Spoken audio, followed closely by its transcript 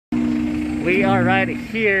We are right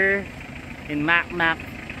here in Macmac,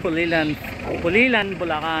 Bulacan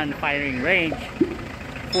firing range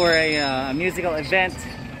for a musical event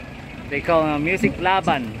they call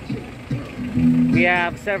Musiklaban. We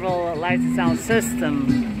have several lights and sound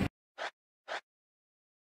systems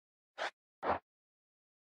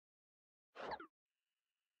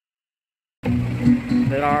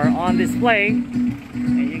that are on display,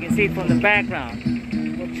 and you can see it from the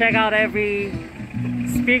background. We'll check out every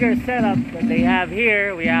speaker setup that they have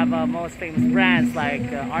here. We have most famous brands like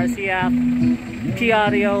RCF,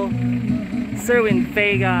 p.audio,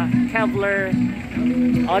 Vega, Kevlar,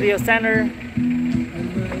 Audio Center,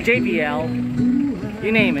 JBL,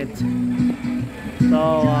 you name it.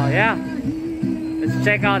 So yeah, let's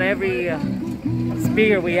check out every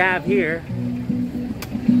speaker we have here.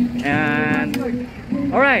 And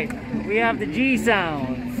alright, we have the G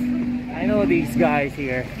Sounds. I know these guys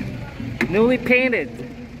here. Newly painted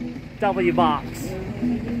W box.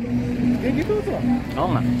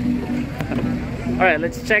 Oh, alright,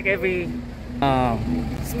 let's check every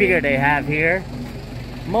speaker they have here.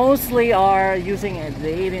 Mostly are using the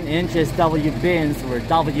 18 inches W bins or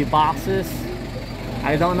W boxes.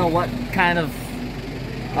 I don't know what kind of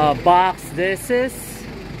box this is.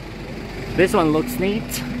 This one looks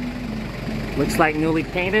neat. Looks like newly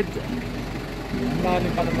painted.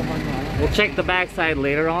 We'll check the back side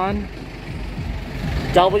later on.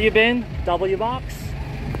 W bin, W box.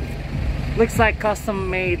 Looks like custom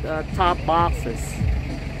made top boxes.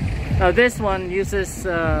 Now this one uses,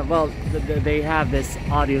 well, they have this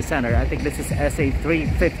audio center. I think this is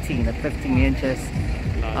SA315 at 15 inches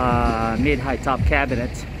mid-high top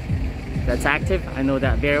cabinet. That's active. I know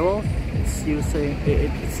that very well. It's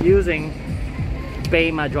using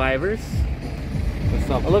Bayma drivers.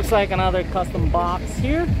 It looks like another custom box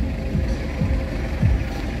here.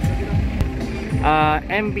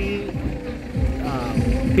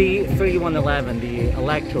 B3111, the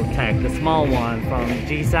Electro Tech, the small one from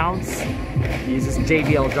G Sounds, uses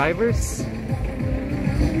JBL drivers.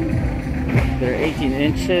 They're 18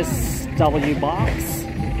 inches W box,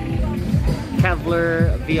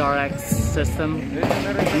 Kevlar VRX system.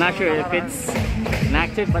 I'm not sure if it's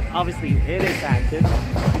inactive, but obviously it is active.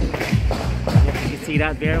 You can see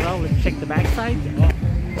that very well. Let's check the back side.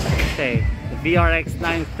 Okay, the VRX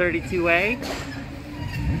 932A.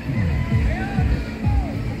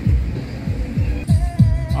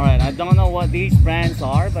 Alright, I don't know what these brands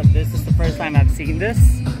are, but this is the first time I've seen this.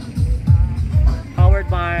 Powered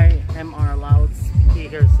by MR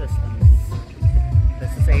loudspeaker systems. This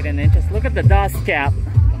is 18 inches. Look at the dust cap.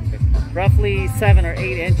 Roughly 7 or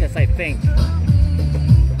 8 inches, I think.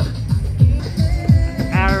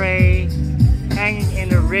 Array hanging in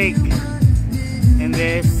the rig in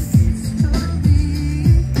this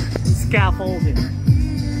scaffolding.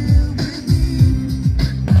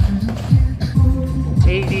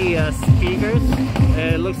 80 speakers.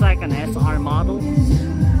 It looks like an SR model,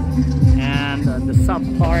 and the sub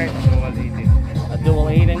part, a dual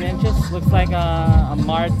 18 inches. Looks like a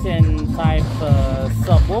Martin type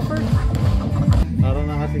subwoofer.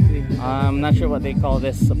 I'm not sure what they call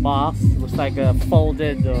this box. Looks like a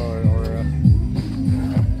folded or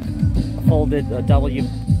a folded W.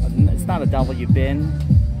 It's not a W bin.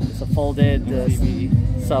 It's a folded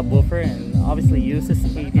subwoofer, and obviously uses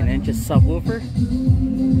 18 inches subwoofer.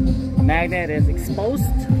 The magnet is exposed.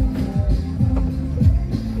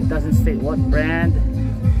 It doesn't state what brand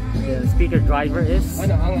the speaker driver is.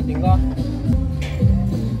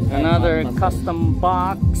 Another custom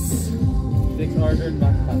box. 6 ordered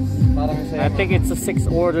band pass. I think it's a 6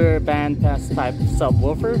 order band pass type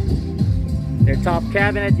subwoofer. Their top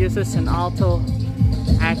cabinet uses an alto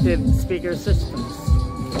active speaker systems.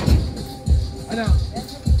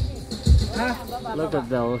 Look at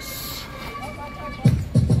those.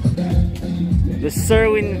 The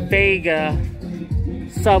Vega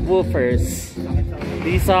subwoofers.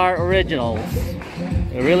 These are originals.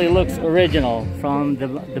 It really looks original from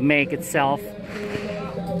the make itself.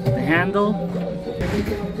 The handle,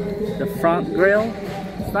 the front grille.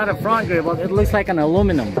 It's not a front grille, but it looks like an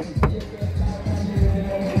aluminum.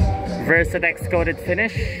 Versatex coated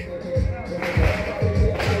finish.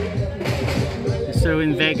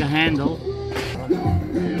 The Vega handle.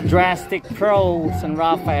 Drastic Pros and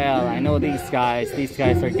Raphael. I know these guys. These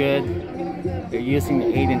guys are good. They're using the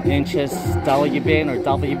 18 inches W bin or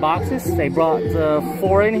W boxes. They brought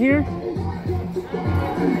 4 in here.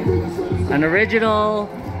 An original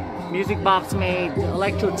music box made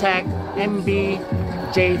Electrotech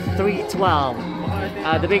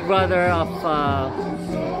MB-J312. The big brother of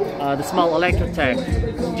the small Electrotech.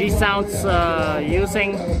 G Sounds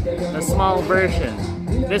using the small version.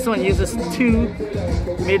 This one uses 2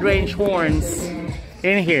 mid-range horns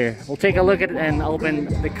in here. We'll take a look at it and open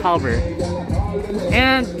the cover.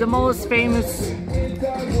 And the most famous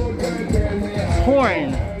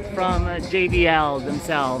horn from JBL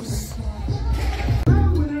themselves.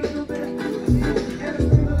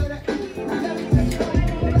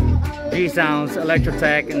 G-Sounds,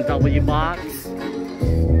 Electrotech, and W-Box.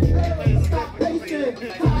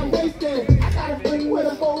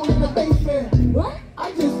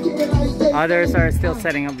 Others are still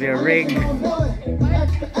setting up their rig.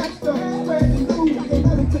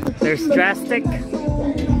 There's Drastic.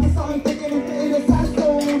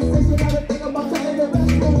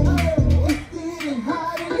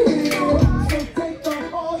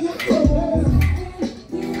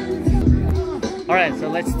 Alright, so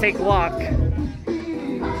let's take a walk.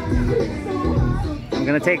 I'm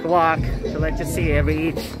gonna take a walk to let you see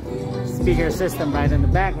each speaker system right in the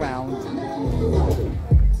background.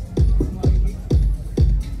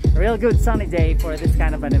 A real good sunny day for this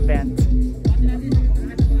kind of an event.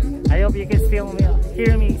 I hope you can still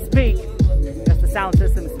hear me speak because the sound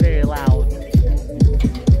system is very loud.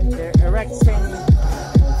 They're erecting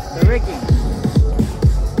the rigging.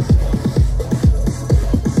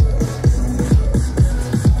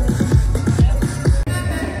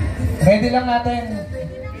 Ready lang natin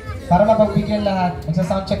para mapagbigyan lahat.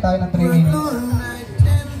 Magsa-soundcheck tayo ng 3 minutes.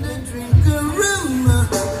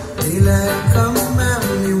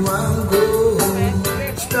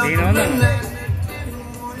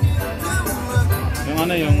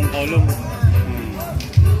 Yung column.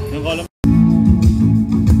 Yung column.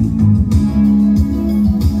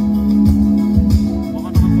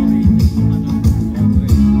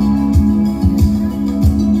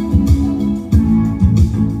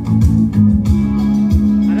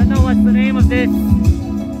 I don't know what's the name of this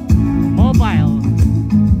mobile.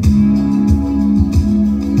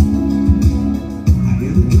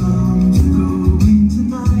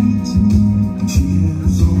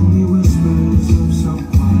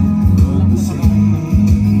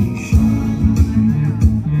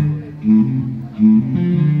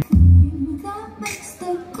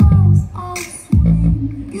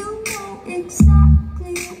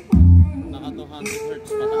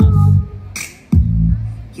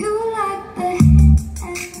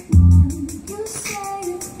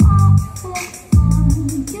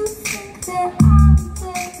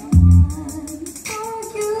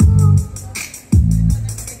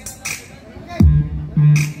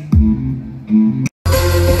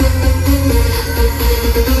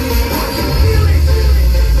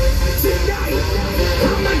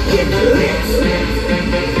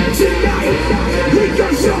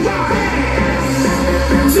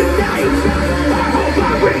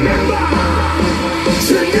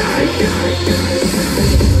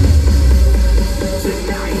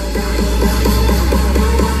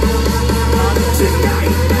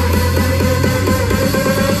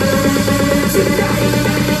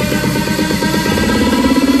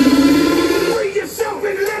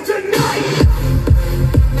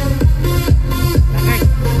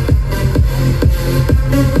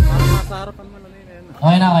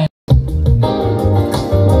 Okay na, okay.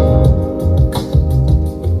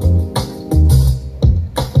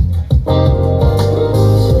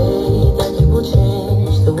 Say that you will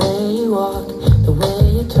change the way you walk.